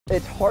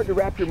It's hard to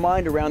wrap your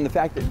mind around the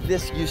fact that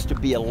this used to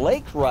be a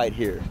lake right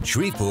here.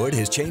 Shreveport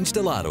has changed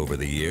a lot over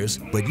the years,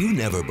 but you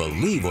never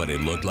believe what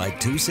it looked like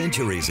 2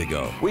 centuries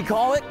ago. We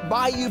call it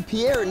Bayou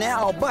Pierre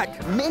now,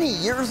 but many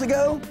years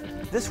ago,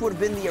 this would have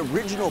been the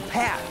original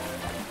path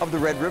of the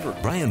Red River.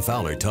 Brian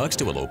Fowler talks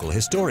to a local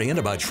historian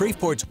about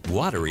Shreveport's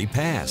watery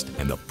past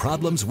and the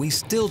problems we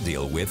still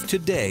deal with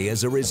today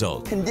as a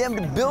result.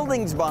 Condemned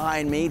buildings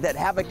behind me that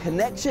have a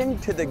connection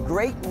to the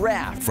Great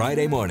Raft.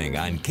 Friday morning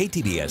on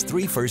KTBS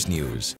 3 First News.